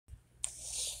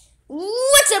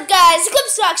What's up, guys?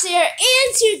 Clipsbox here,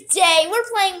 and today we're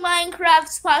playing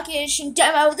Minecraft's Pocket Edition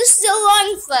demo. This is a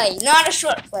long play, not a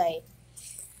short play.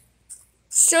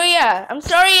 So yeah, I'm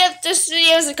sorry if this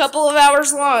video is a couple of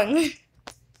hours long.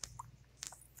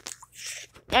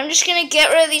 I'm just gonna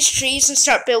get rid of these trees and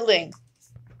start building.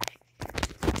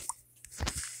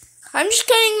 I'm just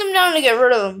cutting them down to get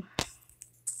rid of them.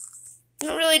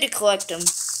 Not really to collect them.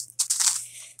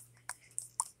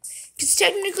 Because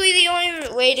technically the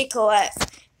only way to collect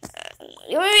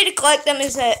them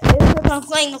is if I'm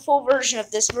playing the full version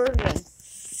of this version.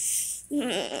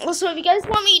 Also, if you guys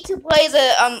want me to play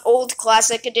the old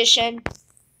classic edition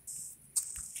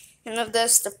and of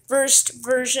this, the first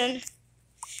version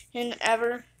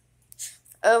ever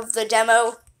of the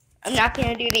demo, I'm not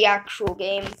gonna do the actual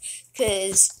game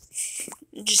because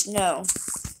just no.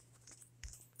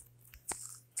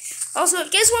 Also,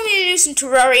 if you guys want me to do some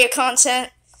Terraria content,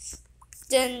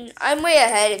 then I'm way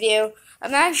ahead of you.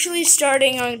 I'm actually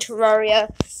starting on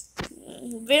Terraria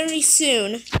very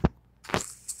soon.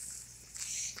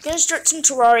 Gonna start some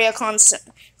Terraria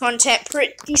content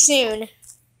pretty soon.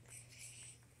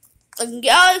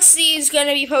 Galaxy is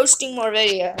gonna be posting more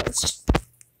videos.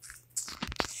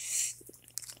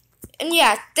 And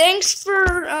yeah, thanks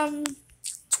for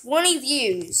 20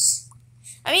 views.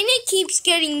 I mean, it keeps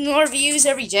getting more views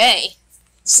every day.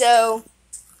 So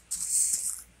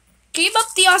keep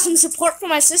up the awesome support for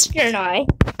my sister and I.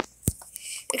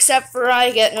 Except for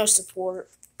I get no support.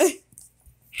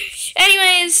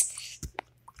 Anyways,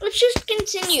 let's just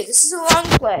continue. This is a long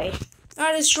play,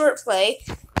 not a short play.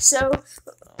 So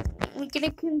we're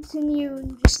gonna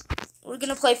continue. We're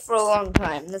gonna play for a long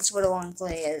time. That's what a long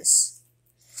play is.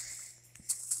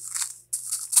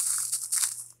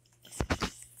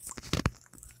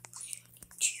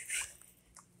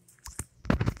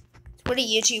 That's what a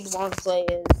YouTube long play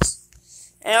is.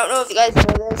 I don't know if you guys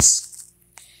know this,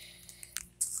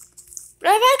 but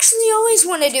I've actually always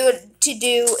wanted to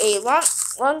do a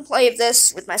long play of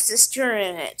this with my sister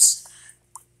in it.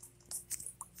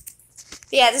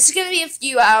 But yeah, this is gonna be a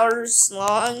few hours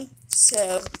long,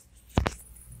 so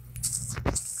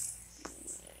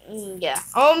yeah.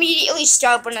 I'll immediately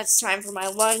stop when it's time for my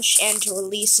lunch and to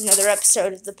release another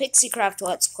episode of the Pixiecraft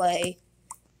Let's Play.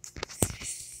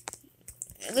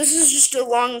 This is just a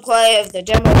long play of the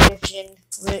demo edition,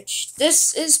 which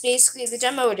this is basically the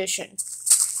demo edition.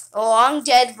 A long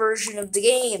dead version of the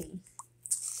game.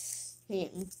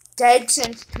 Dead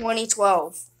since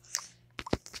 2012.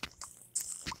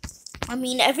 I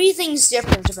mean, everything's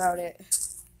different about it.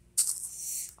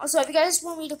 Also, if you guys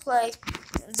want me to play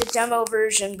the demo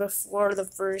version before the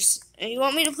first, and you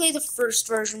want me to play the first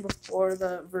version before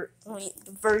the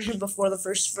version before the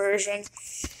first version,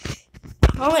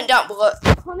 comment down below.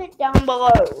 Comment down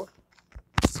below.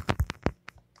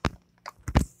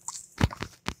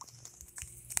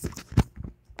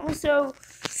 Also,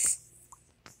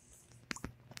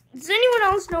 does anyone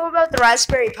else know about the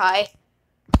Raspberry Pi?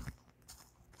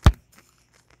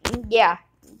 Yeah,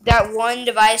 that one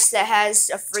device that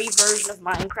has a free version of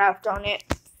Minecraft on it.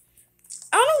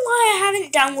 I don't know why I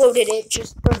haven't downloaded it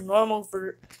just for normal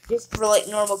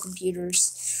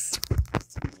computers.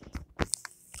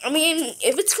 I mean,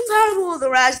 if it's compatible with the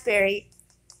Raspberry,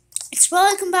 it's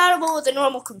probably compatible with a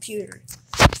normal computer.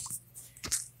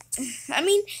 I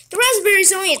mean, the Raspberry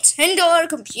is only a $10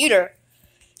 computer.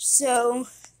 So,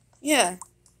 yeah.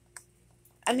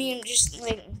 I mean, just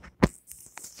like,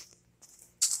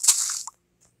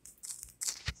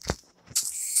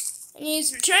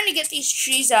 anyways, we're trying to get these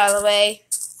trees out of the way.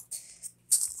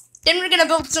 Then we're gonna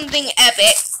build something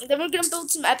epic. Then we're gonna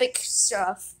build some epic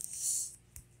stuff.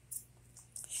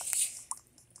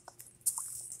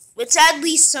 But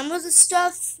sadly, some of the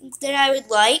stuff that I would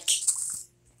like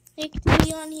to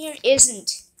be on here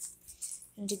isn't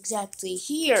exactly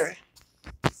here.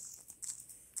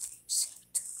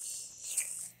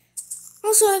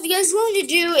 Also, if you guys want to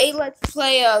do a let's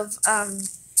play of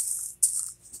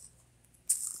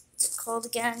what's it called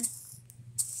again?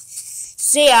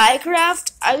 Say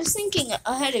Craft, I was thinking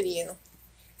ahead of you,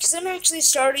 because I'm actually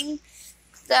starting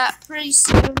that pretty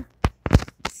soon.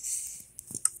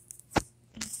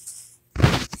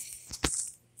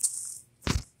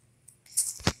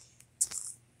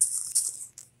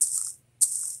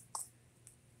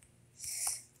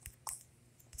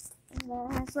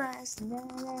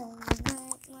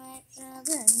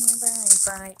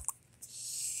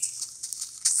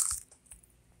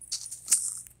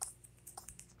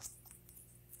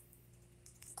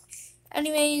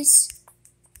 Anyways,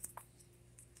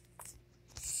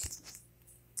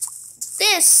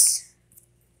 this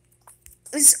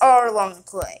is our long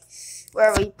play,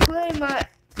 where we pretty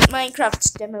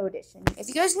Minecraft Demo Edition. If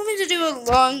you guys want me to do a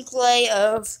long play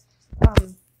of,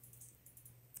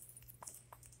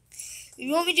 if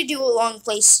you want me to do a long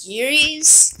play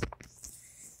series,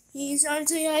 he's on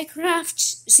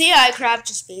CICraft. CICraft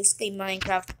is basically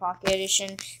Minecraft Pocket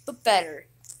Edition, but better.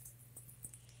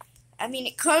 I mean,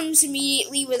 it comes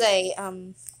immediately with a,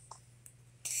 an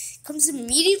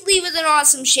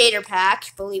awesome shader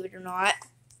pack, believe it or not.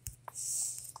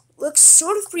 Looks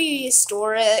sort of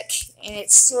prehistoric, and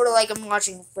it's sort of like I'm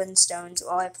watching Flintstones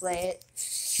while I play it.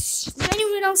 Does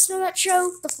anyone else know that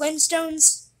show, The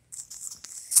Flintstones?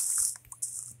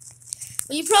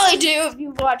 Well, you probably do if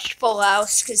you've watched Full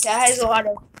House, because that has a lot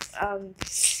of,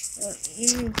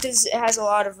 because it has a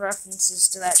lot of references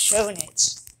to that show in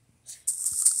it.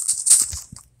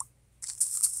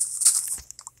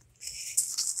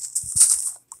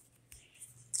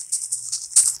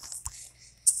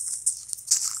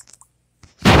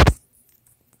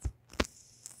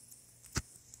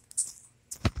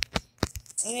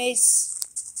 Anyways,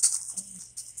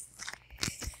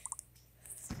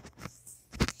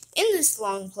 in this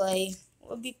long play,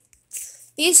 we'll be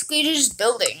basically just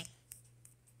building.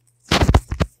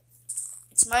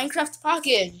 It's Minecraft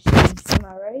Pocket, am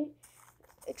I right?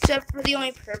 Except for the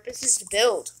only purpose is to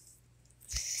build.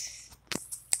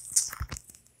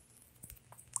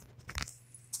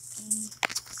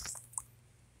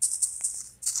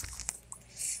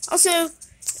 Also,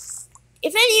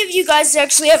 if any of you guys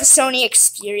actually have a Sony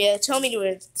Xperia, tell me what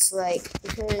it's like,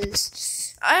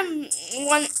 because I'm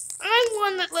one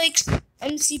that likes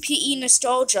MCPE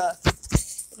nostalgia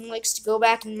and likes to go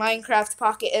back in Minecraft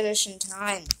Pocket Edition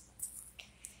time.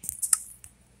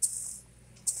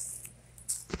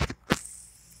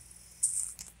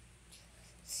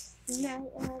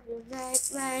 Night of the night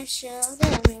flash showed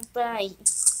everybody.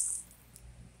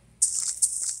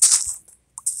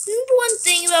 The one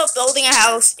thing about building a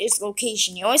house is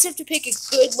location. You always have to pick a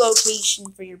good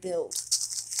location for your build.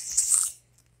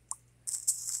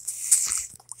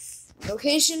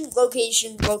 Location,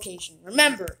 location, location.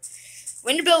 Remember,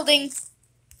 when you're building,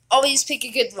 always pick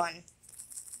a good one.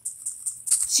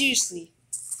 Seriously.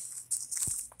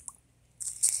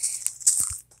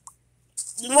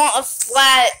 You want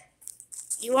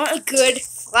a good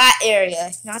flat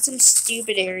area, not some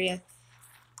stupid area.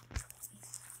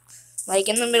 Like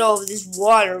in the middle of this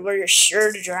water where you're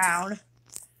sure to drown.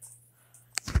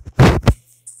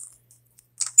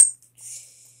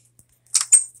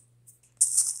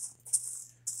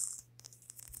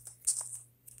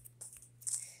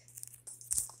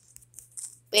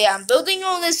 But yeah, I'm building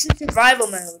all this in survival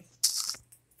mode.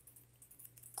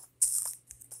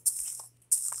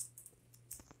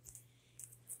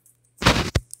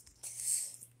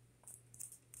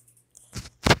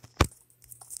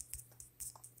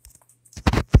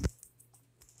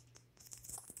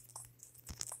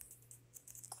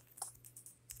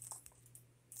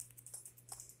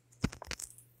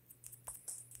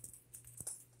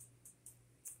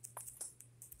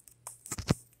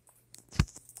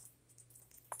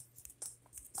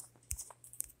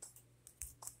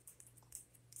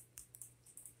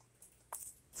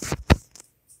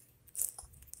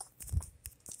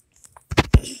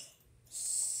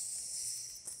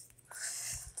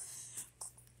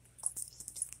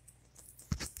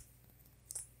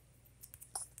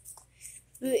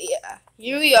 But yeah,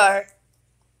 here we are.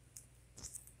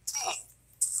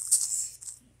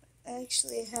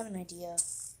 Actually, I have an idea.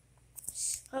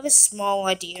 I have a small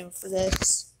idea for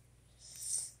this.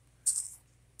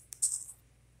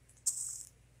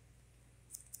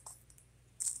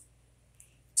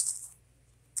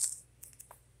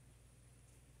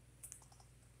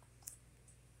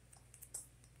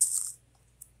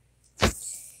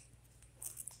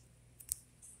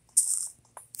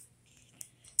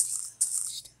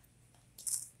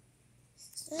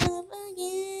 Stop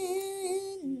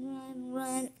again, run,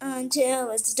 run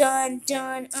until it's done,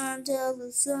 done until the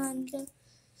sun goes.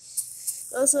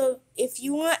 Also, if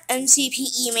you want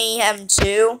MCPE Mayhem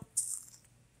 2,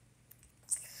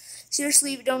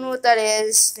 seriously, if you don't know what that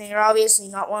is, then you're obviously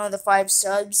not one of the 5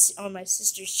 subs on my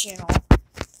sister's channel.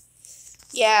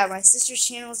 Yeah, my sister's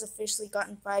channel has officially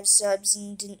gotten 5 subs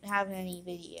and didn't have any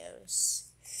videos.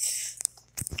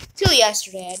 Till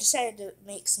yesterday, I decided to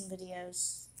make some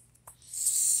videos.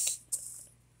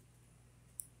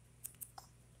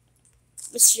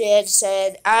 Yesterday I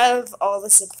decided, out of all the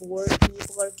support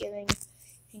people are giving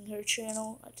in her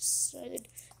channel, I decided,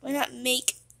 why not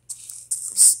make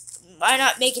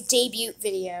a debut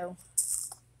video?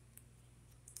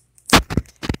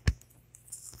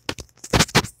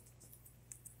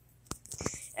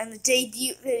 And the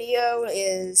debut video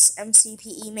is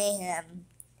MCPE Mayhem.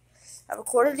 I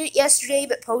recorded it yesterday,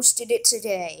 but posted it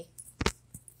today.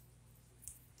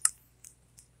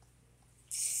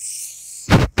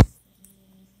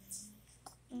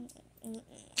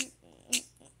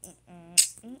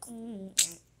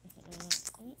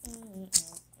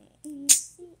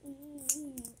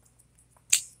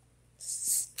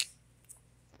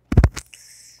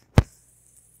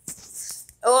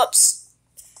 Oops.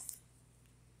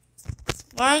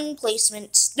 Wrong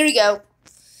placement. There we go.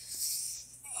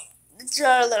 It's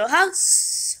our little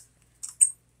house.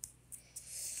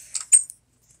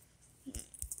 I'm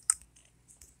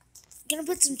gonna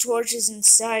put some torches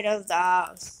inside of the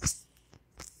house.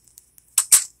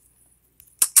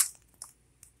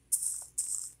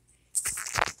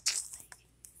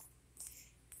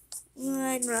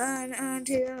 Run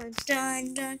until it's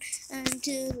done,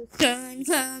 until the sun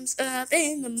comes up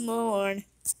in the morn.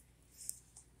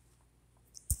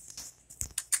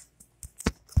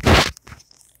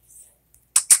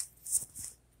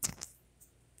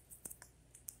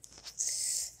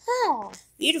 Ah,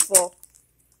 beautiful.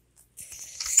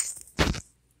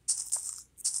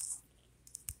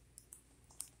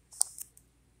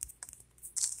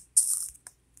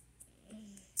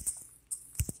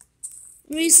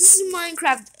 This is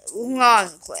Minecraft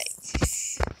Longplay.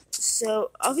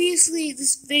 So, obviously,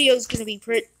 this video is going to be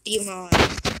pretty long.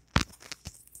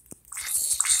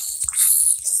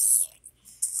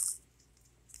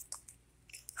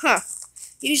 Huh.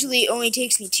 Usually, it only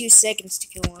takes me 2 seconds to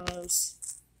kill one of those.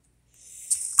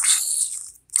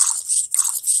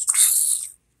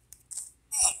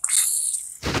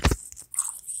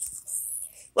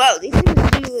 Wow, these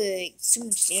things do, like, so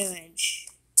much damage.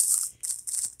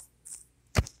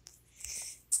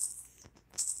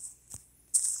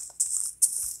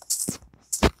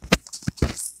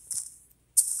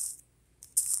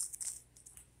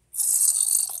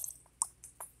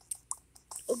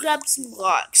 We'll grab some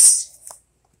blocks.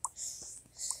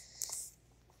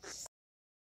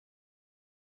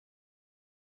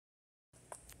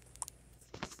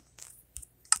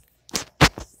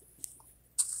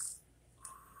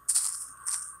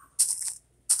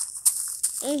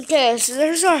 Okay, so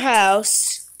there's our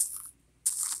house.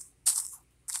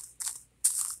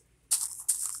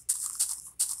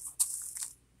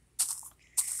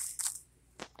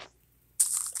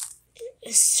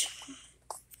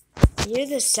 I hear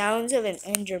the sounds of an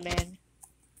Enderman.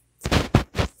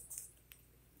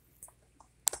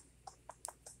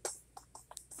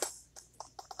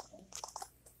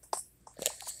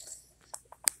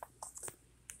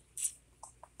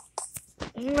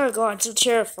 Oh my god, it's so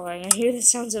terrifying. I hear the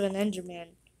sounds of an Enderman.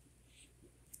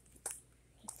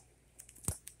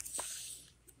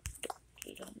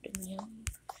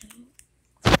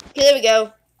 Okay, there we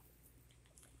go.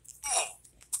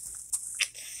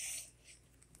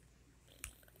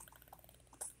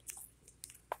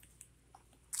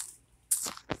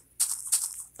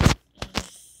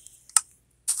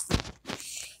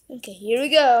 Okay, here we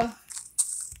go.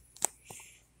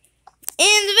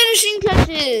 And the finishing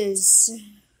touches.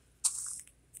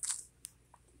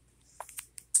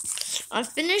 I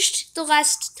finished the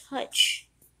last touch.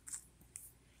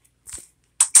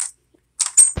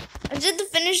 I did the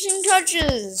finishing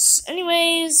touches.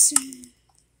 Anyways,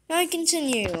 now I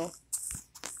continue.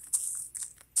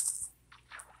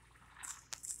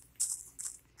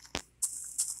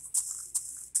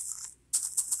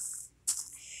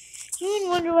 Anyone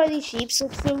wonder why these sheep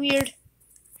look so weird?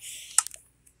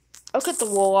 I'll cut the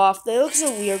wool off. They look so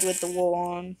weird with the wool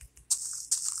on.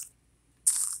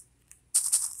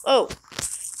 Oh,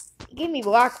 it gave me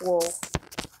black wool.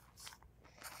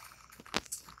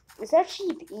 Is that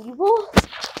sheep evil?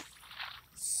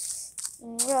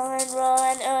 Run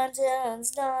until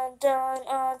it's done,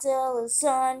 until the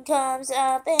sun comes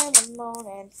up in the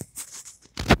morning.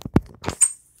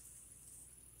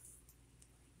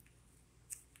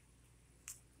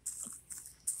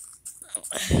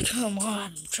 Come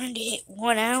on, I'm trying to hit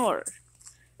 1 hour.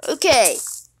 Okay,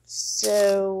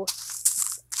 so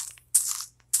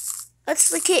that's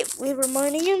the cave we were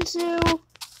mining into,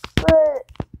 but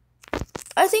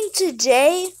I think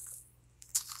today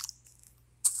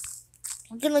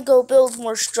I'm gonna go build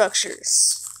more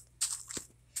structures.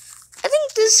 I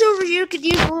think this over here could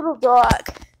use a little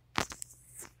dock.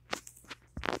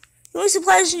 The only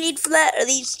supplies you need for that are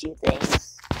these 2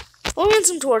 things. Oh, and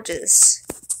some torches.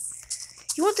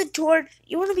 You want the torch,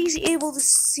 you want to be able to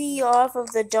see off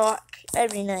of the dock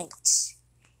every night.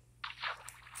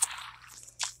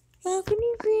 How can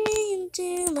you see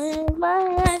into my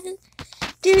life?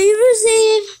 Do you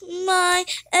receive my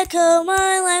echo?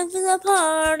 My life is a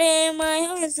party, my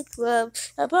heart is a club.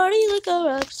 A party like a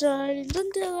rock star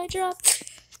until I drop.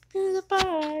 To the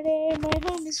party, my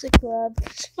home is the club.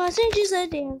 My stage is a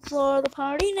dance floor, the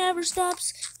party never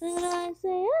stops. When I say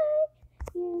hey,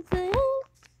 you say hey.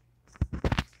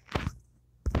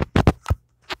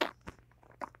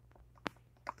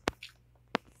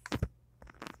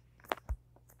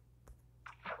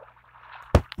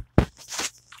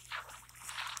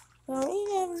 Party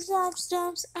never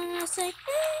stops. I say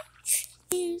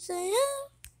hey, you say hey.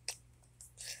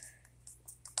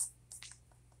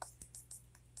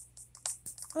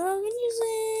 How can you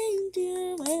sing to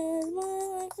me? My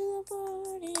life is a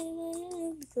party, my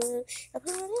life is a club. A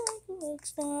party like a rock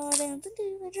star, dancing to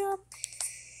the drum.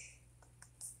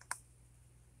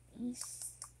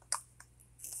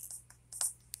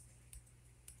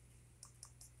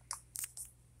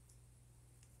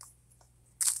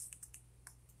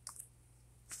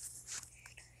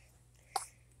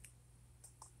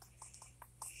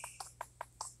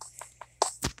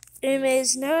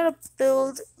 Anyways, now to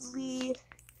build the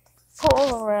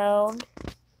pole around.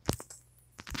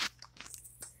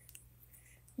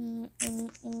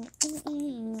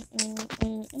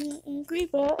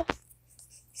 Creeper.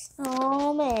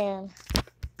 Oh man.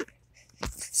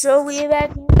 So we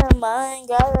back in the mine,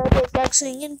 gotta get back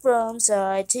swinging from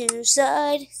side to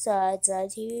side, side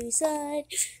to side.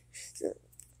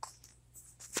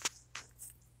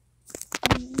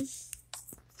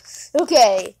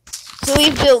 Okay, so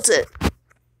we built it.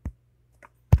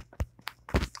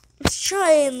 Let's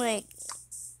try and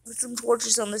put some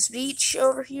torches on this beach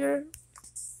over here.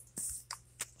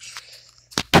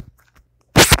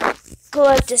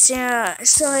 Collect the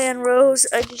cyan rose.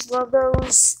 I just love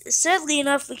those. Sadly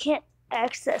enough, we can't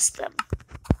access them.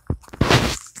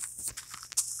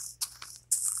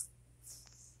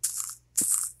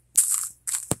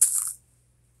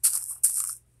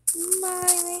 My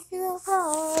life is a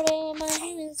party, my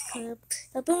name is Club.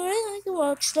 I party like a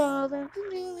rock star, dancing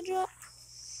to the drop.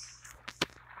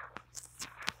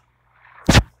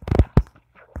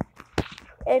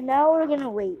 And now we're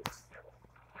gonna wait.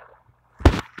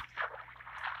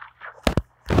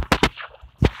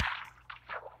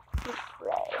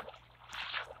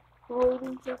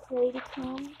 Waiting for Clay to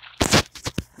come.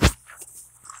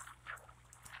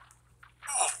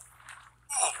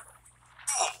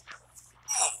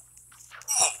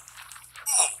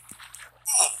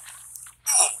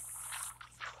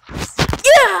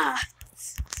 Yeah!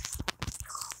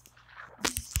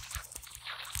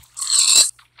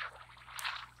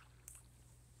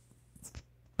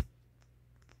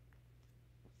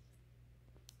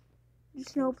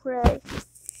 There's no prey,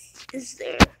 is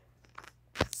there?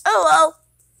 Oh well.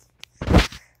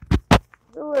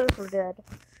 The letters were dead.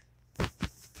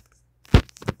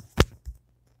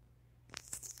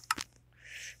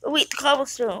 Oh wait, the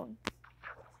cobblestone.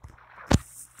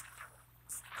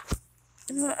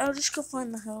 You know what, I'll just go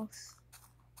find the house.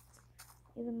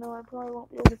 Even though I probably won't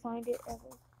be able to find it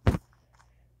ever.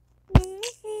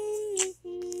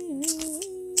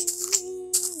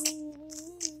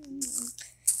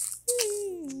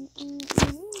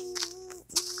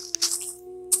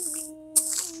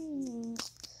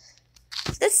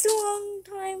 That's a long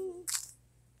time.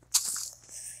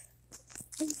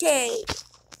 Okay,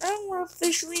 now we're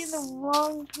officially in the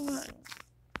wrong time.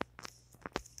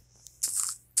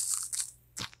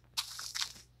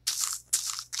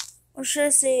 Or should I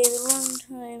say the wrong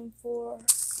time for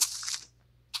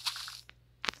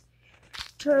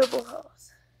Terrible House?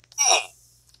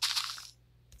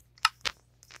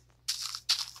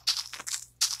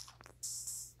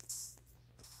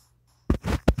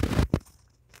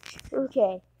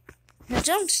 Okay, I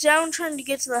jumped down trying to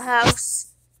get to the house.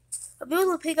 I'll be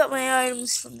able to pick up my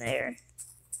items from there.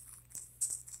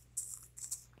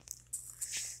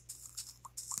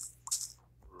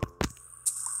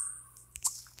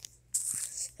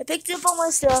 I picked up all my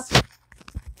stuff.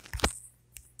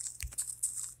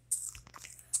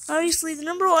 Obviously, the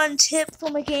number one tip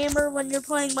from a gamer when you're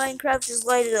playing Minecraft is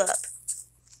light it up.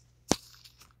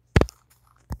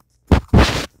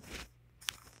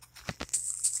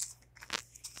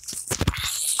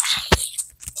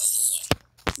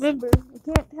 Remember, you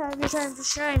can't have your time to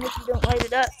shine if you don't light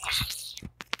it up.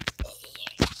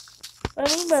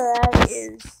 What I mean by that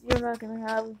is you're not going to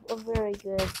have a very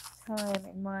good time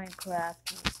in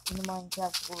Minecraft, in the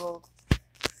Minecraft world,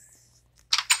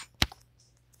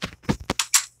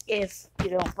 if you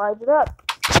don't light it up.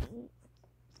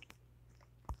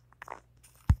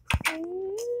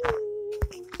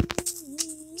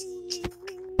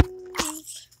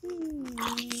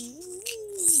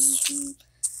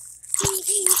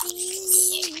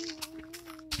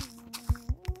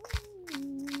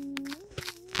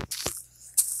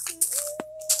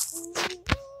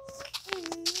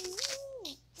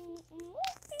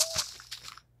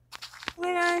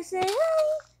 I say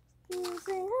hi, you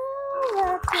say hi,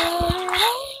 that's all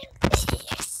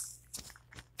it is.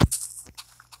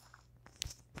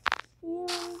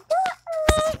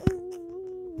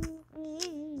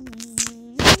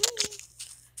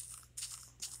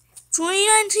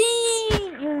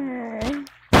 2019.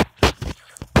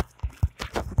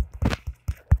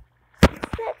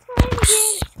 That time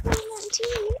again.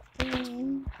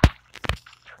 2019.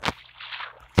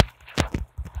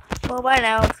 Well, by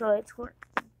now it's like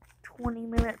 20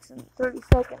 minutes and 30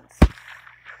 seconds.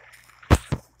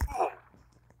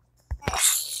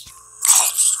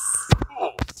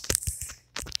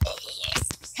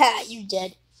 Ha, you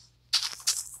dead.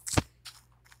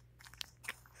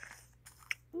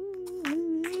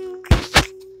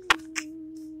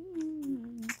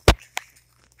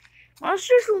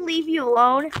 Monsters will leave you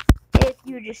alone if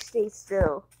you just stay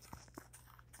still.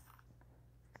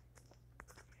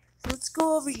 So let's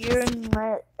go over here and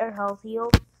let our health heal.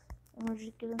 And we're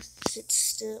just gonna sit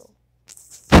still.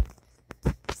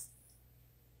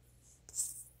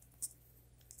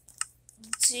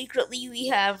 Secretly, we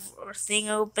have our thing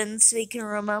open so we can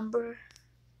remember.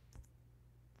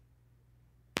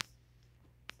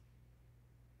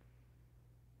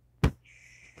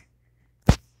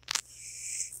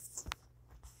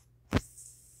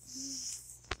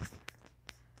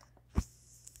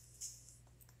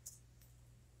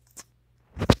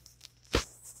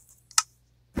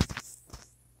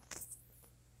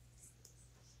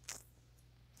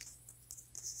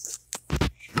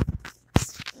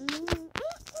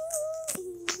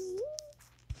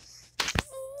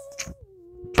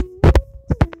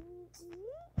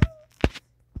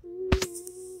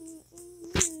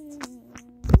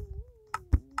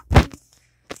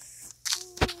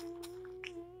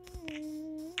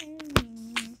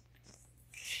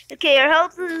 Okay, our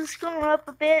health is going up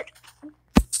a bit.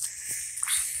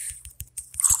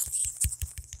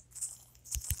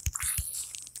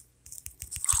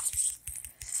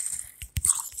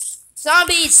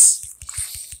 Zombies!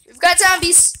 We've got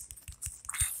zombies!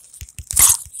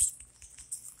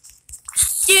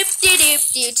 Doop doop doop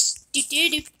doop doop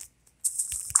doop doop.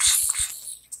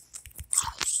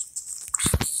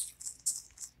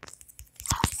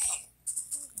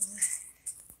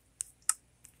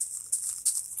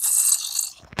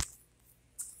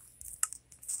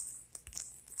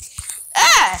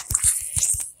 Ah!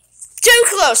 Too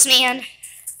close, man!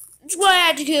 That's why I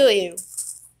had to kill you.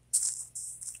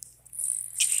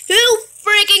 Too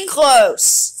freaking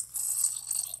close!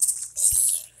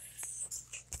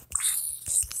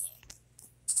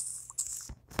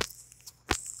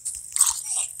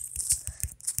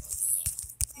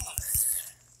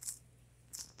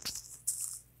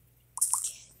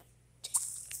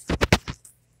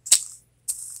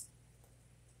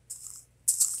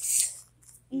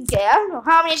 Okay, I don't know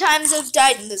how many times I've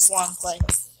died in this long play.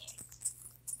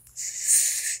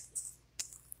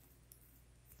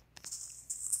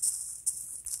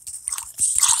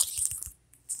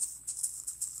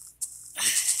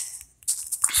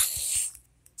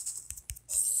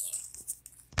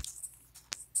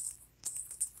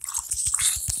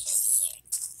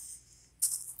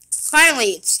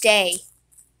 Finally, it's day.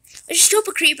 I just hope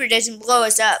a creeper doesn't blow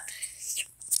us up.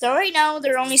 So right now,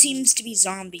 there only seems to be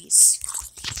zombies.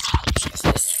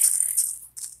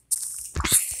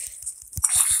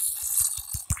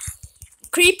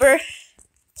 Creeper.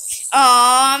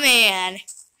 Aw, man.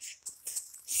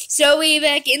 So we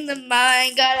back in the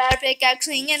mine, got our pickaxe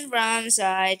swinging from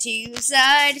side to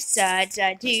side, side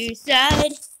to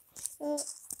side.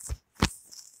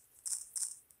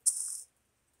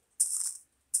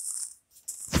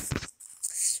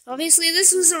 Obviously,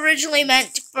 this was originally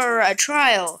meant for a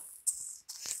trial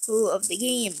of the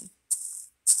game.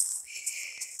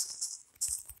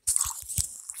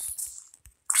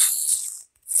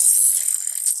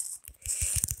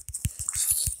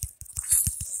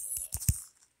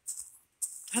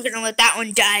 I'm gonna let that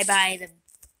one die by the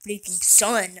freaking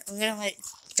sun. I'm gonna let it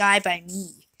die by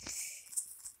me.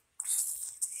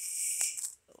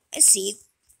 I see.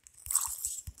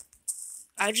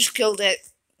 I just killed it.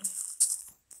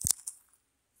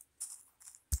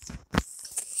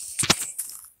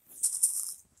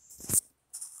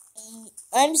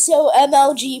 I'm so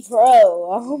MLG pro.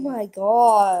 Oh my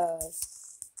god.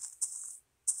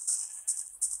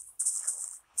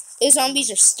 These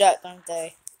zombies are stuck, aren't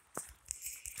they?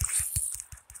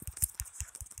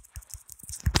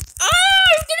 Oh,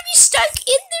 I'm gonna be stuck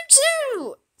in there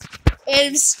too. And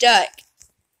I'm stuck.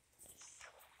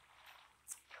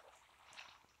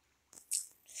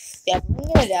 Yeah, I'm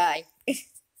gonna die.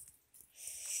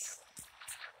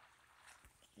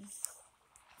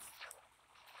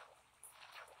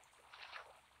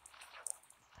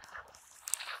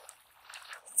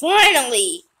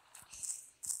 Finally!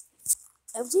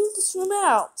 I've zoomed this room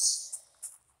out.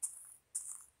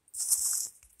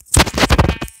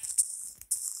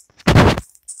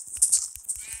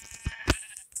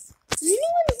 Does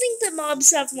anyone think that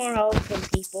mobs have more health than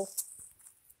people?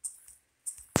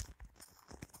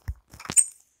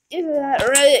 Either that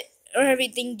or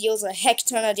everything deals a heck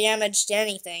ton of damage to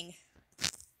anything.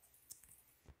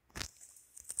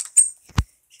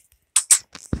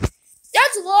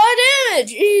 That's a lot of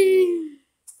damage!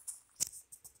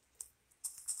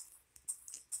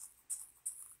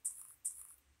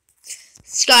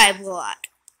 Skyblock.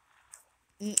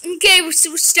 Okay, we're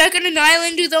stuck on an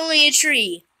island with only a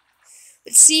tree.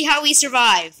 Let's see how we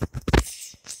survive.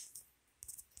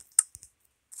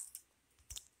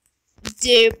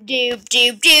 Doop doop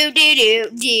doop doop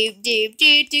doop doop doop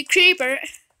doop doop creeper.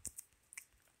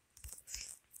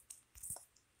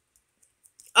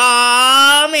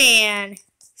 Aw man.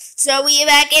 So we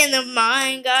back in the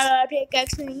mine, got our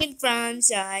pickaxe swinging from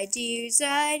side to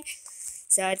side,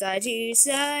 side to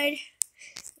side.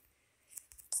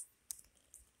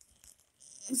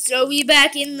 So we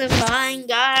back in the mine,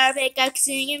 got our pickaxe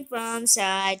swinging from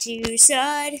side to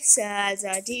side,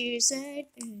 side to side.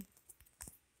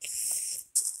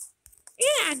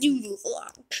 Yeah, I do a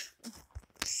lot.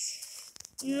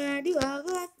 Yeah, I do a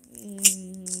lot.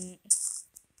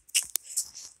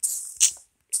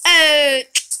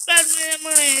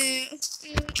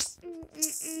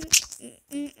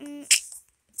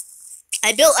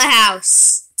 I built a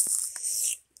house.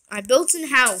 I built a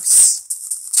house.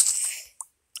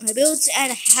 I built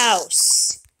a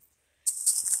house.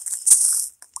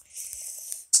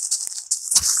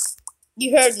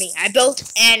 You heard me. I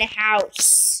built an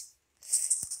house.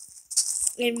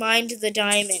 And mined the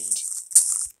diamond.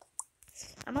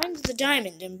 I mined the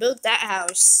diamond and built that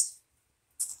house.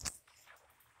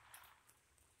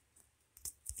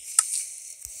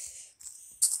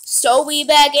 So we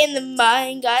back in the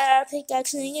mine, got our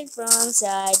pickaxe swinging from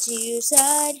side to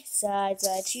side, side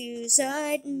to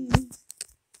side.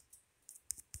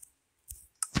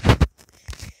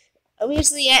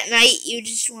 Obviously at night you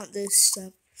just want this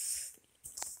stuff.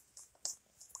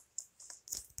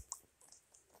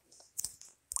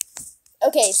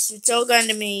 Okay, so it's all gone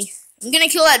to me. I'm gonna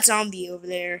kill that zombie over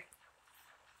there.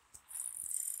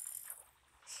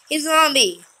 Hey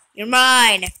zombie, you're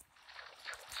mine.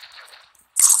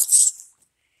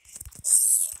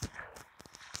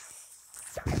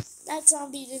 That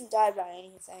zombie didn't die by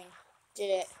anything, did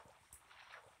it?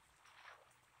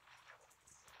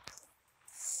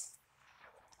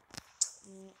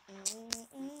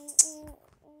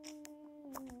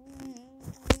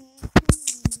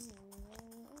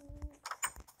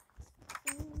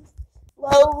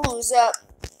 Blows up.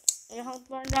 Your health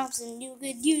burned off and you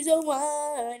could use a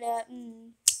one-up.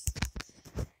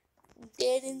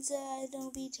 Get inside,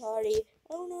 don't be tardy.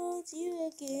 Oh no, it's you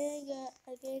again.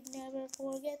 I could never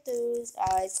forget those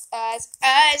eyes, cause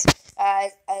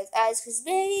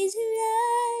baby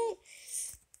tonight,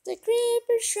 the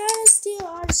creeper's trying to steal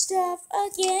our stuff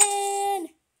again.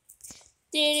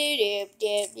 Cause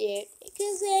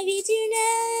baby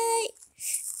tonight,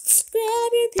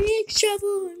 grab your pick,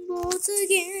 shovel, and bolts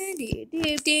again.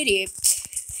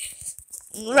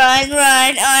 Run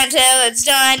until it's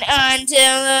done,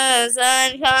 until the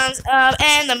sun comes up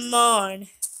and the morn.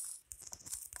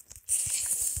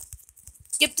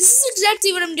 Yep, this is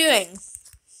exactly what I'm doing.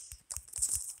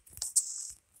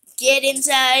 Get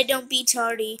inside, don't be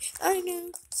tardy. I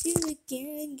know, see you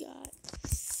again,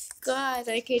 God,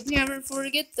 I could never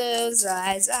forget those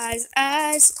eyes,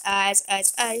 cause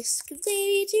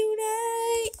baby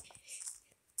tonight.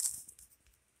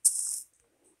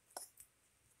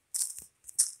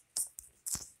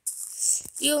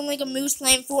 Feeling like a moose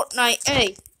playing Fortnite.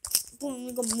 Hey, feeling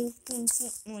like a moose playing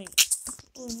Fortnite.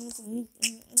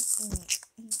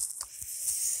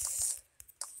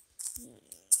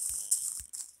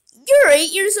 You're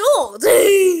 8 years old.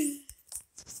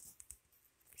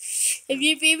 If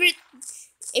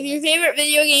your favorite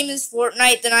video game is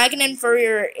Fortnite, then I can infer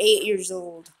you're 8 years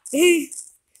old. I'm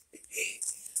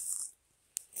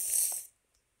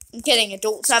kidding.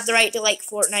 Adults have the right to like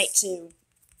Fortnite too.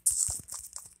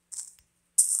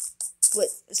 But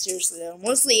seriously though,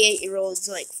 mostly 8-year-olds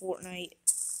like Fortnite.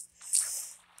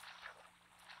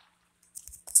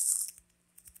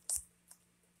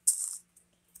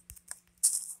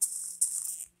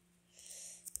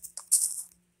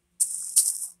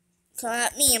 Come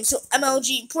at me, I'm so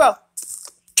MLG Pro.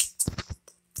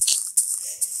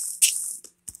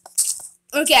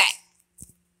 Okay,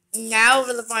 now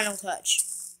for the final touch.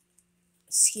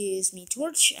 Excuse me,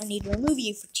 Torch, I need to remove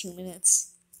you for 2 minutes.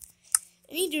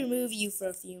 I need to remove you for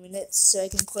a few minutes so I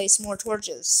can place more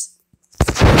torches.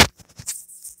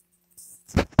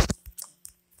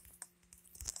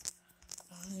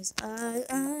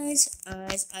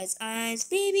 Eyes,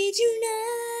 baby,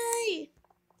 tonight.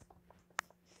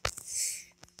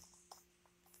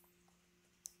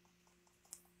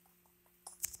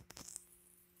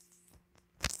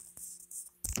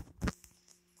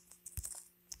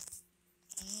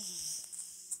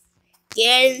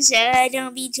 Get inside,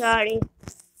 don't be tardy.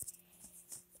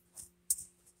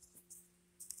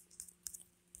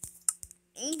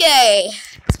 Okay,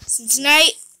 so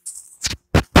tonight,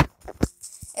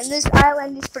 and this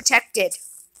island is protected.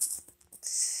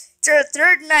 It's our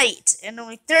third night, and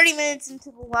only 30 minutes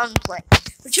into the Longplay.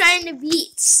 We're trying to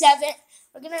beat 7.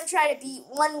 We're gonna try to beat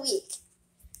 1 week.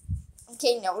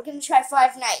 Okay, no, we're gonna try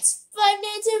 5 nights. 5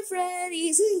 Nights at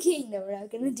Freddy's. Okay, no, we're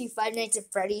not gonna do 5 Nights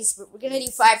at Freddy's, but we're gonna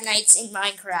do 5 nights in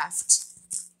Minecraft.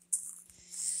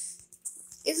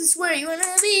 Is this where you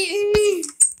wanna be?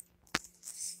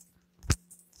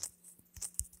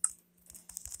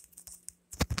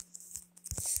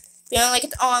 Feeling like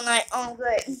it's all night, all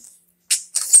day.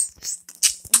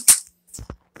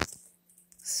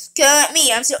 Come at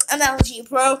me, I'm LG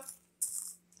Pro.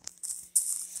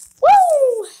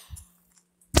 Woo!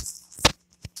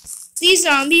 These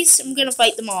zombies, I'm gonna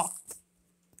fight them all.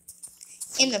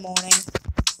 In the morning.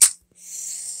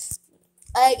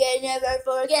 I can never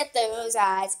forget those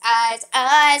eyes,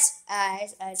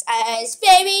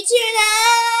 baby,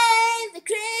 tonight. The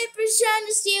creeper's trying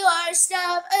to steal our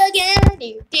stuff again.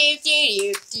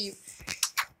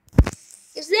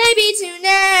 Cause baby,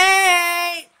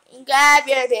 tonight, grab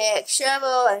your big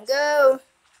shovel and go.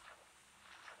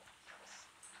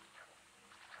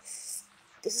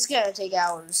 This is gonna take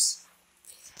hours.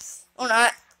 Or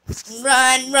not.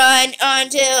 Run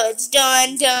until it's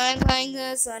done, like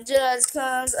the sun just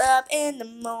comes up in the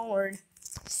morning.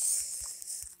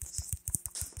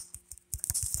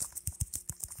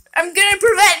 I'm gonna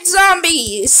prevent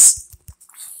zombies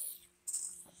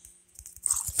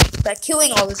by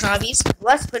killing all the zombies,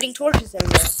 plus putting torches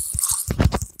everywhere.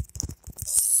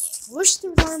 I wish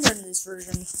there was armor in this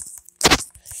version,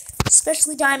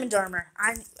 especially diamond armor.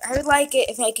 I would like it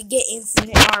if I could get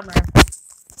infinite armor.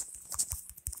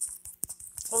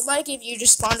 I would like if you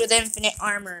just spawned with infinite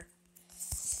armor.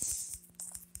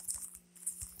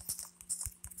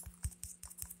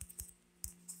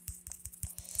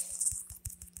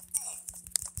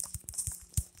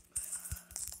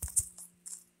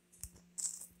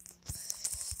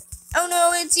 Oh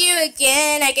no, it's you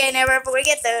again. I can never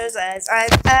forget those eyes.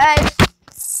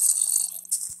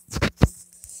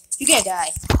 You're gonna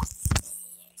die.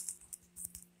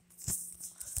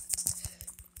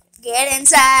 Get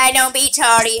inside, don't be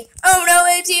tardy. Oh no,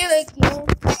 it's you again.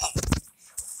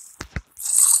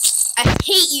 I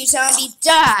hate you, zombie.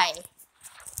 Die.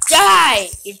 Die!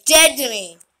 You're dead to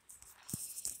me.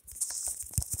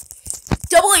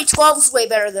 Double A12 is way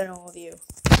better than all of you.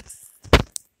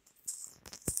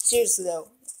 Seriously though.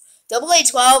 Double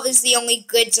A12 is the only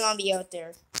good zombie out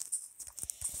there.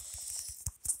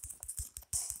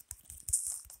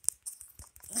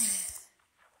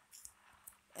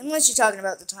 Unless you're talking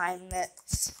about the time that,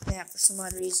 yeah, for some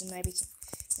odd reason, my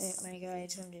guy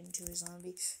turned into a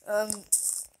zombie.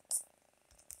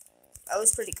 That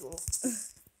was pretty cool.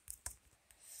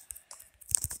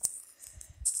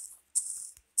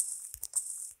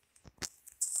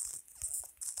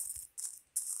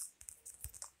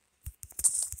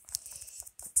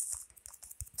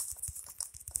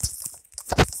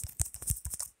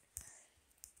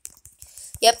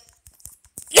 Yep.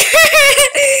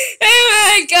 Oh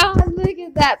my god, look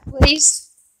at that place.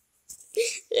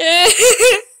 Yeah.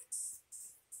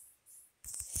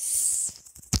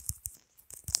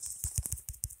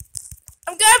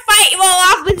 I'm gonna fight you all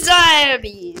off with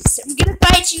zombies. I'm gonna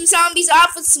fight you zombies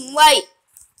off with some light.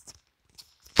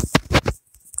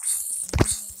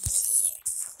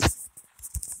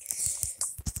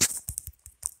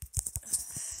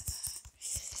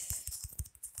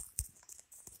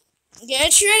 I'm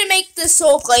gonna try to make this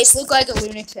whole place look like a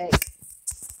lunatic.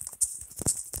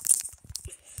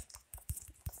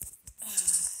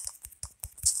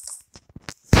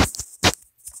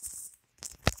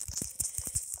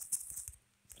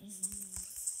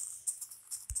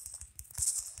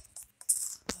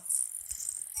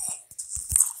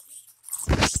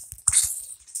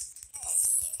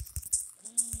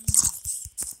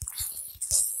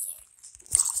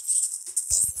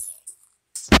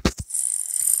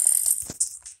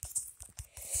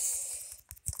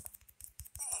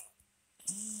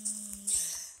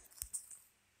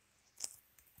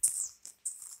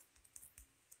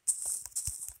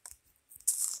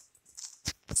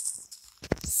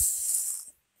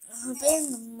 Up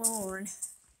in the morning.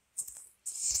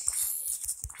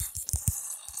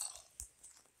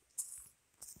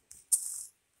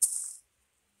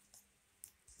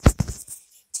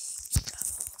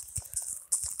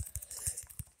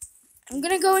 I'm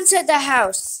gonna go inside the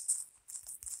house.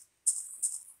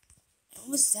 What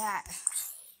was that?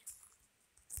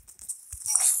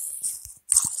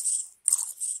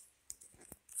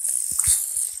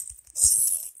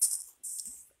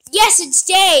 Yes, it's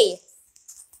day.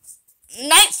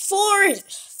 Night 4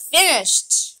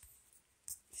 finished.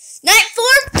 Night 4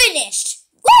 finished.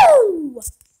 Woo!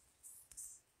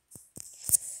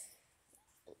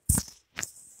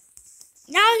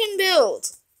 Now I can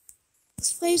build.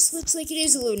 This place looks like it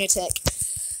is a lunatic.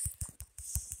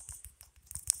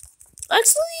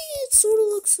 Actually, it sort of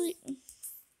looks like...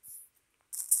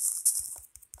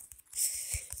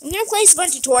 I'm gonna place a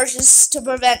bunch of torches to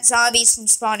prevent zombies from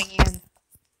spawning in.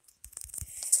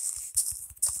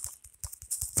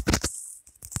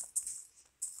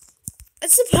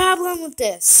 What's the problem with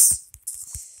this?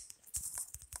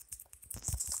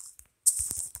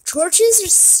 Torches are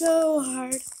so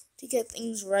hard to get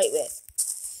things right with.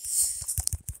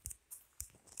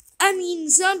 I mean,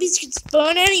 zombies can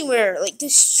spawn anywhere, like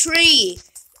this tree.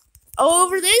 All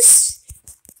over this?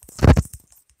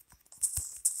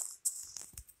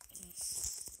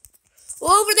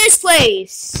 All over this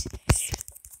place.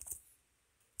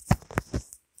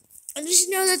 I just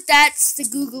know that that's the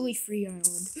googly free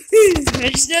island. I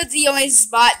just know it's the only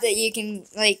spot that you can,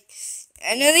 like,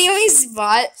 I know the only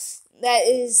spot that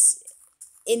is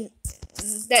in,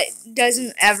 that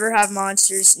doesn't ever have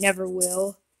monsters, never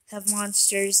will have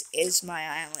monsters, is my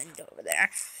island over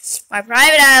there. My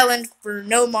private island where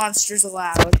no monsters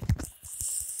allowed.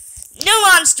 No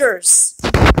monsters!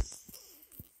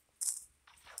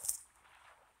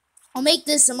 I'll make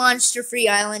this a monster-free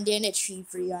island and a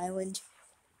tree-free island.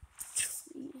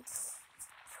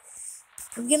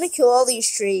 I'm gonna kill all these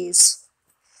trees.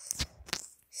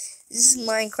 This is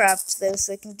Minecraft, though,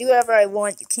 so I can do whatever I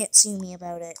want. You can't sue me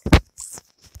about it.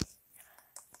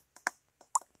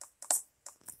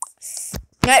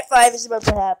 Night 5 is about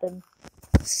to happen.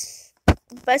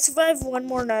 If I survive one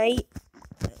more night,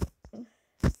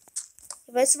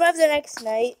 if I survive the next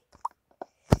night,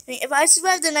 if I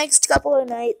survive the next couple of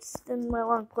nights, then my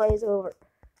long play is over.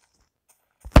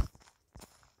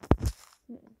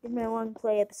 My long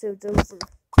play episode's over.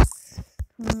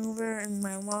 And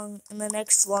the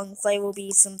next long play will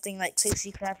be something like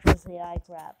 60 Craft vs. AI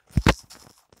crap.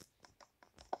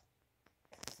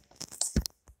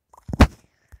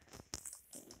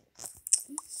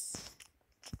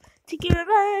 To get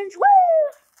revenge, woo!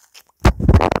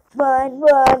 Run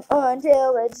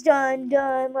until it's done,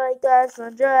 like the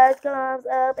sunrise comes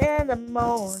up in the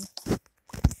morning.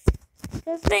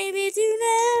 'Cause maybe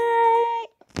tonight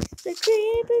the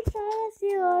creeper's trying to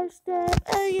steal our stuff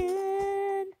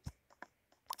again.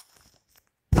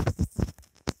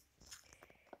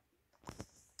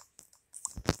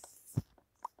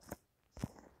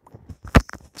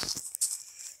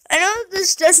 I know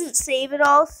this doesn't save it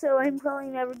all, so I'm probably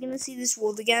never gonna see this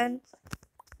world again.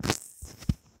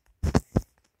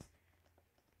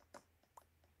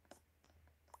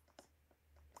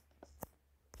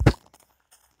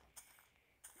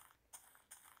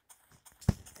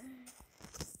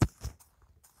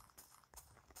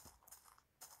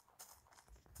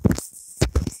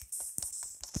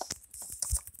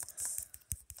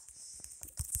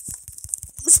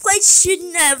 This place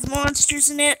shouldn't have monsters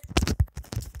in it.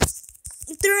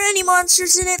 If there are any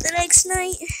monsters in it the next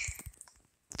night,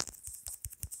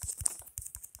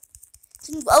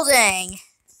 well dang.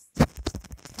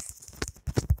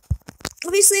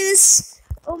 Obviously this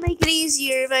will make it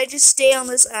easier if I just stay on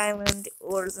this island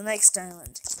or the next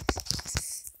island.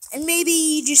 And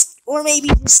maybe just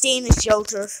stay in the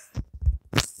shelter.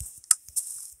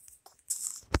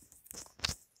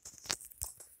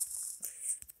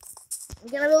 I'm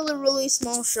gonna build a really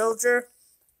small shelter.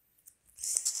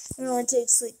 It only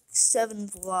takes like 7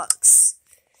 blocks.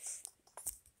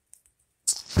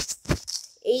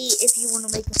 8 if you want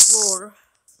to make a floor,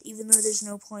 even though there's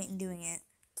no point in doing it.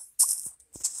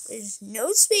 There's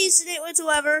no space in it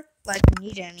whatsoever, like you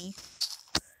need any.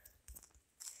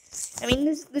 I mean,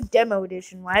 this is the demo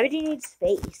edition. Why would you need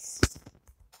space?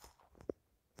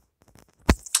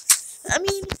 I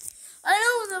mean, I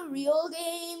know in the real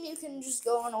game, you can just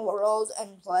go in a world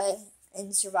and play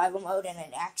in survival mode, and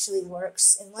it actually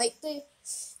works. And like the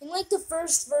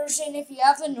first version, if you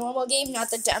have the normal game,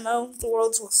 not the demo, the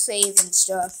worlds will save and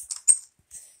stuff.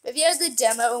 But if you have the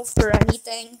demo for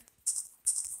anything,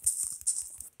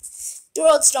 The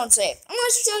worlds don't save.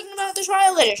 Unless you're talking about the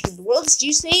trial edition. The worlds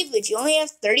do save, but you only have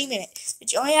 30 minutes.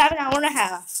 But you only have an hour and a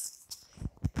half.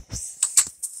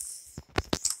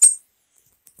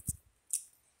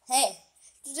 Hey,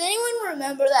 does anyone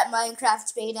remember that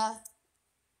Minecraft beta?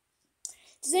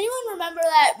 Does anyone remember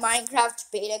that Minecraft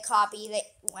beta copy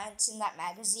that went in that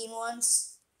magazine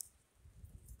once?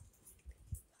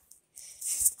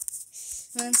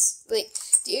 Like,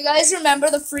 do you guys remember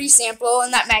the free sample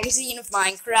in that magazine of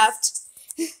Minecraft?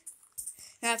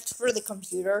 That's for the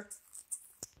computer.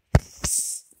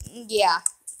 Yeah.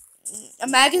 A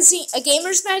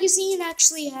gamer's magazine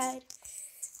actually had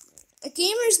a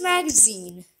gamer's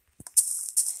magazine.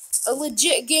 A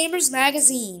legit gamer's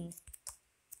magazine.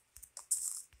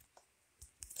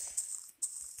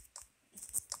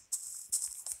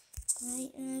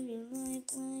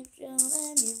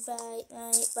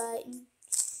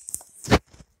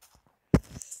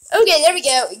 Okay, there we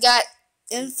go. We got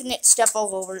infinite stuff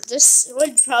all over. This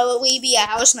would probably be a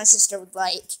house my sister would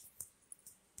like.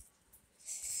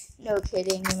 No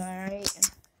kidding, am I right?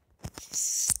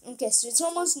 Okay, so it's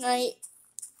almost night.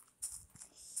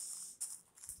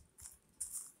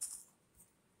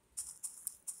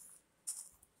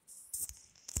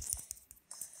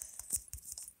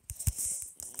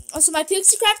 Also, my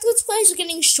Pixiecraft Let's Plays are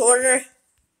getting shorter.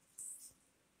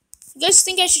 You guys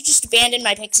think I should just abandon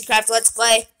my Pixiecraft Let's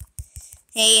Play?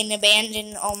 Hey, and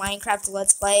abandon all Minecraft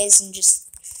Let's Plays and just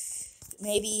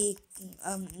maybe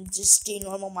just do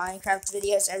normal Minecraft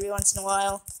videos every once in a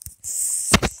while.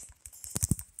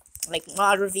 Like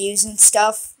mod reviews and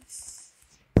stuff.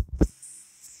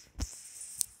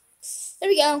 There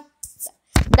we go.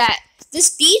 This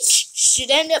beach should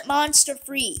end up monster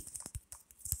free.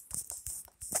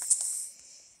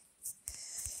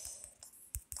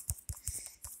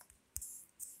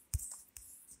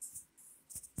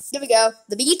 There we go.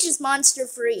 The beach is monster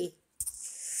free.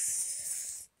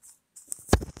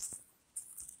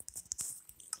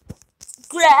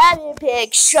 Grab your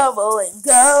pick, shovel, and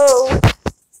go.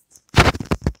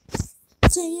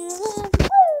 To your left,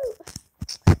 woo!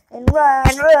 And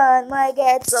run like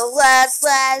it's the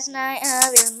last night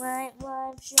of your life.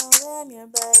 Show them your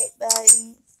bite.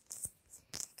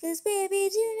 'Cause baby,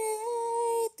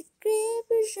 tonight the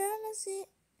creeper's trying to see.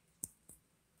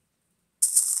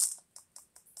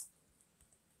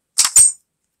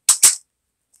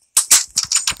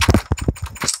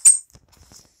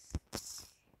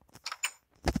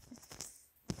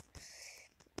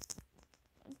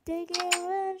 Take it,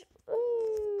 run,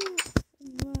 ooh,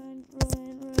 run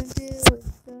till it's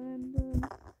done.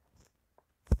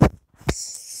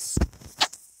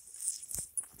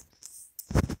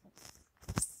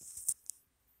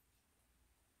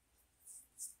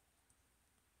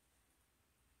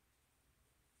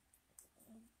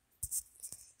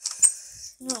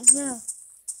 No.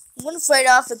 I'm gonna fight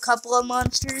off a couple of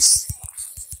monsters.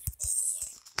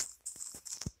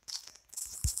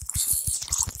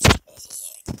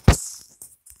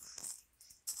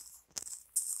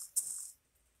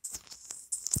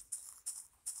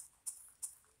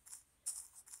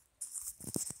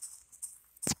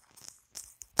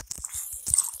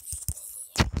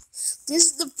 This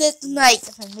is the 5th night.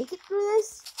 If I make it through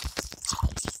this,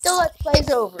 the Let's Play's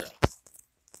over.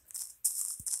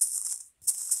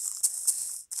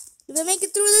 If I make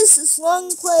it through this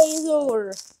long play is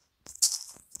over.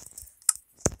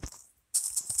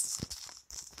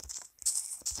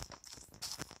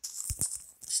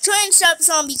 Just try and stop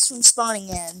zombies from spawning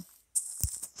in.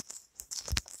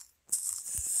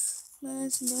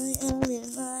 Last night of your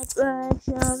life,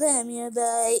 show them your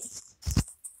bite.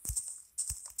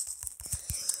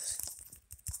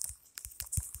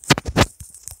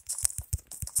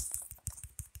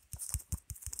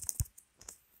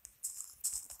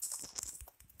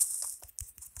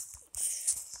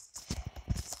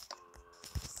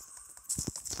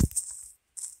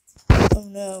 Oh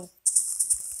no.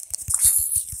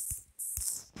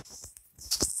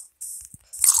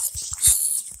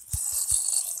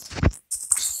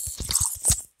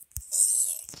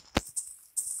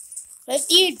 What if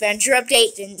the adventure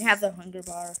update didn't have the hunger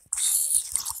bar?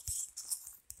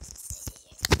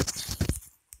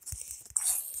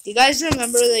 Do you guys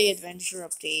remember the adventure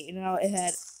update? You know, how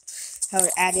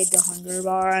it added the hunger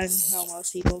bar and how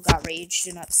most people got raged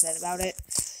and upset about it?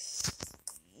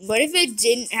 What if it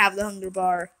didn't have the hunger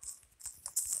bar?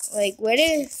 Like, what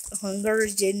if hunger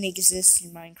didn't exist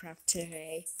in Minecraft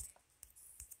today?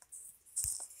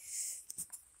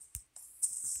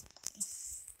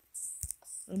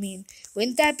 I mean,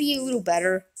 wouldn't that be a little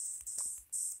better?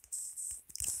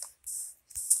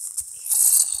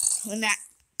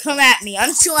 Come at me.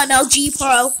 I'm still MLG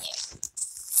Pro.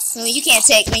 No, you can't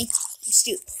take me.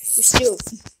 You're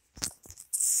stupid.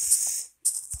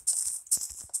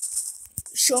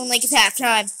 Showing like it's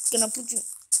halftime. Gonna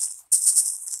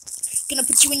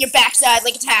put you in your backside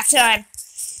like it's halftime.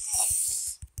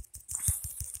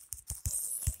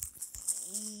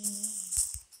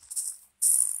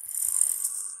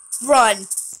 Run.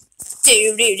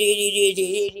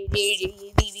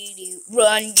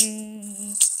 Run.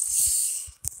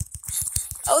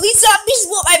 Oh, these zombies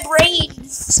want my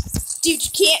brains. Dude,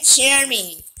 you can't share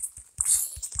me.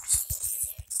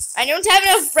 I don't have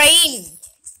enough brain.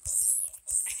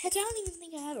 I don't even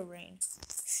think I have a brain.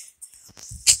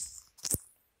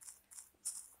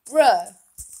 Bruh.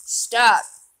 Stop.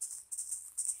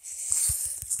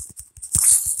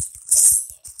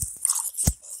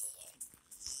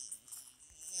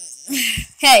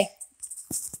 Hey.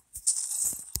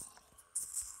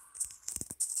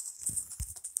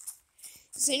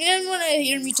 Does anyone want to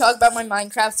hear me talk about my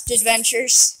Minecraft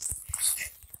adventures?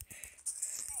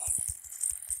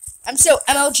 I'm so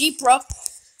MLG, bro.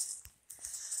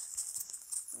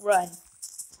 Run.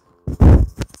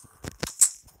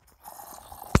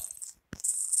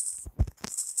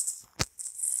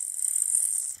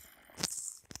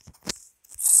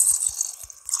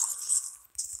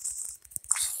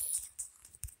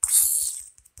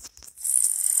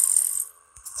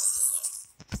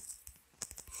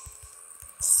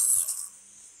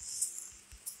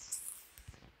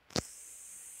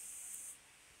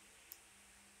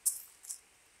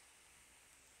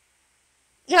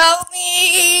 Help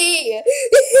me!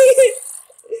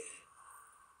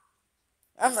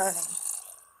 I'm running.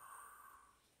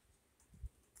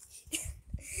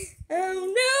 Oh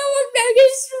no, I'm not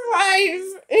gonna survive.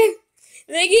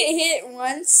 If I get hit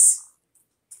once,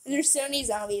 and there's so many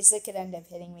zombies that could end up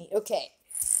hitting me. Okay.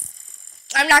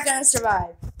 I'm not gonna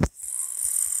survive.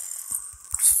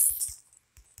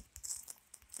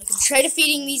 I can try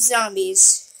defeating these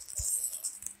zombies.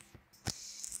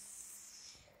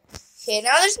 Okay,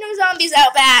 now there's no zombies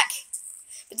out back.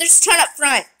 But there's a ton up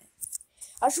front.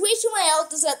 I'll just wait till my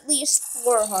health is at least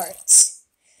 4 hearts.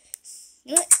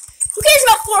 You know what? Who cares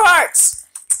about 4 hearts?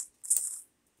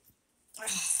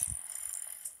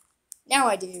 Now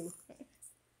I do.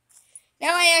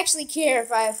 Now I actually care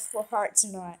if I have 4 hearts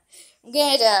or not. I'm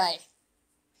gonna die.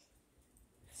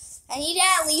 I need to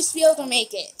at least be able to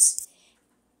make it.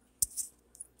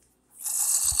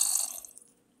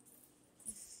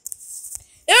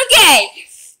 Okay!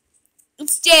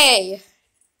 Let's stay.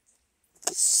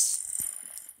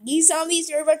 These zombies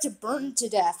are about to burn to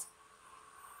death.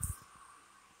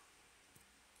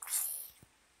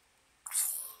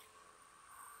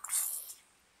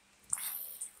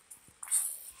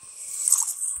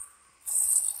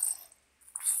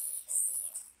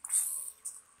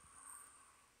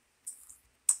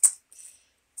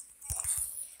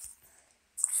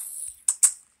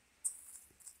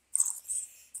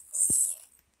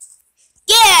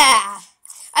 Yeah!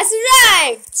 I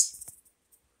survived!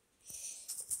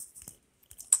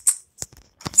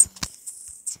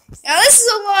 Now this is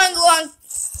a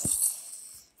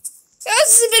this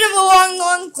is a bit of a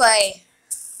long play.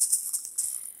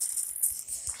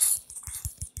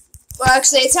 Well,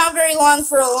 actually, it's not very long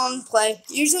for a long play.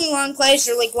 Usually long plays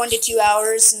are like 1 to 2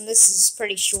 hours, and this is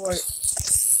pretty short.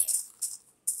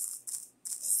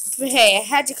 But hey, I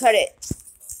had to cut it.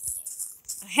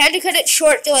 I had to cut it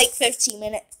short to like 15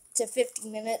 minutes,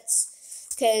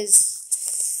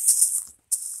 because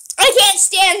I can't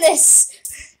stand this.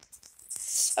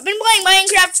 I've been playing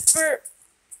Minecraft for...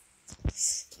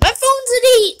 My phone's at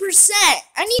 8%.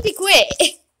 I need to quit.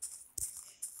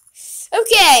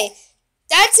 Okay,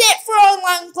 that's it for our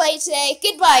long play today.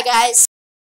 Goodbye, guys.